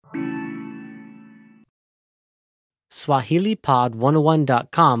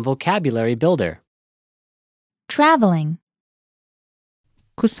SwahiliPod101.com Vocabulary Builder. Traveling.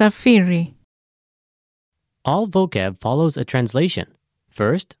 Kusafiri. All vocab follows a translation.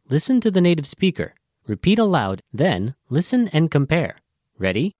 First, listen to the native speaker. Repeat aloud, then listen and compare.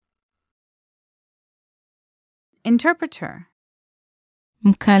 Ready? Interpreter.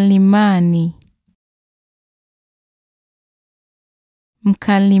 Mkalimani.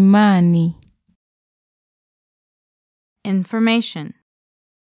 Mkalimani. Information.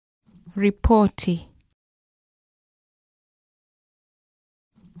 Ripoti.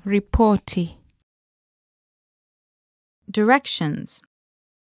 Ripoti. Directions.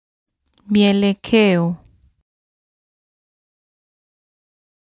 Mielekeo.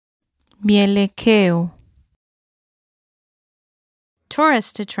 Mielekeo.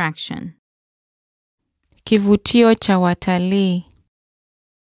 Tourist attraction. Kivutio cha watalii.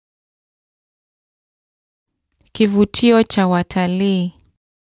 Kivutio cha watalii.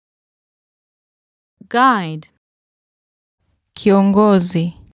 Guide.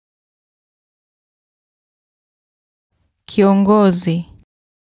 Kiongozi. Kiongozi.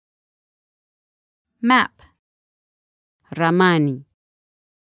 Map. Ramani.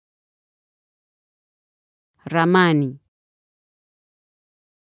 Ramani.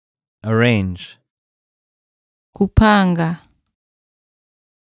 Arrange. Kupanga.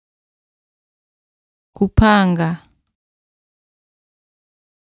 Kupanga.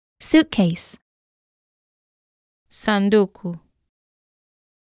 Suitcase. Sanduku.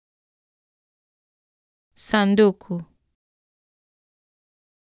 Sanduku.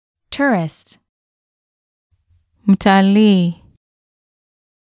 Tourist. Mtalii.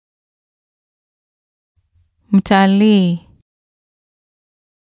 Mtalii.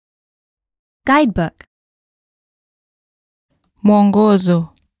 Guidebook.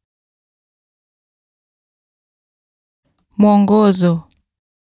 Mwongozo. Mwongozo.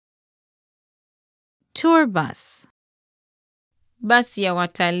 Tour bus. Basi ya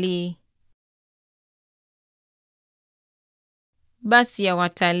watalii. Basi ya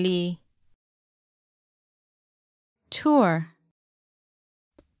watalii. Tour.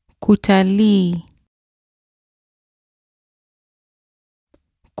 Kutalii.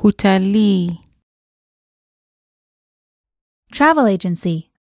 Kutalii. Travel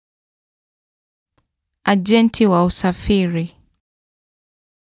agency. Ajenti wa usafiri.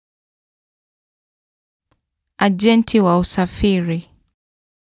 Ajenti wa usafiri.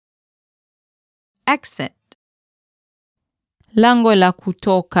 Exit. Lango la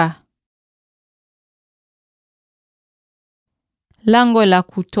kutoka. Lango la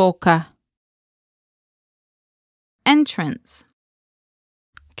kutoka. Entrance.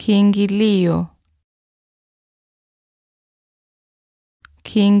 Kiingilio.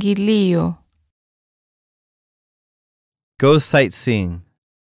 Kiingilio. Go sightseeing.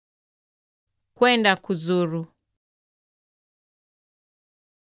 Kwenda kuzuru.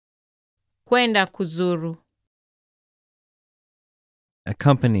 Kwenda kuzuru.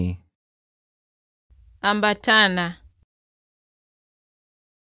 Accompany. Ambatana.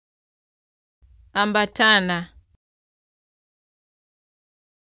 Ambatana.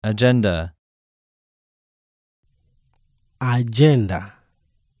 Agenda. Agenda.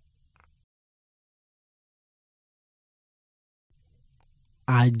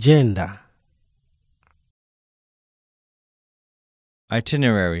 Agenda.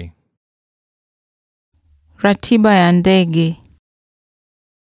 Itinerary. Ratiba ya ndege.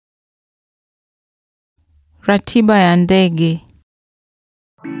 Ratiba ya ndege.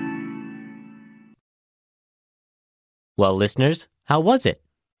 Well, listeners, how was it?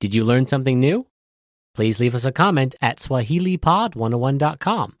 Did you learn something new? Please leave us a comment at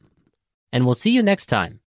SwahiliPod101.com. And we'll see you next time.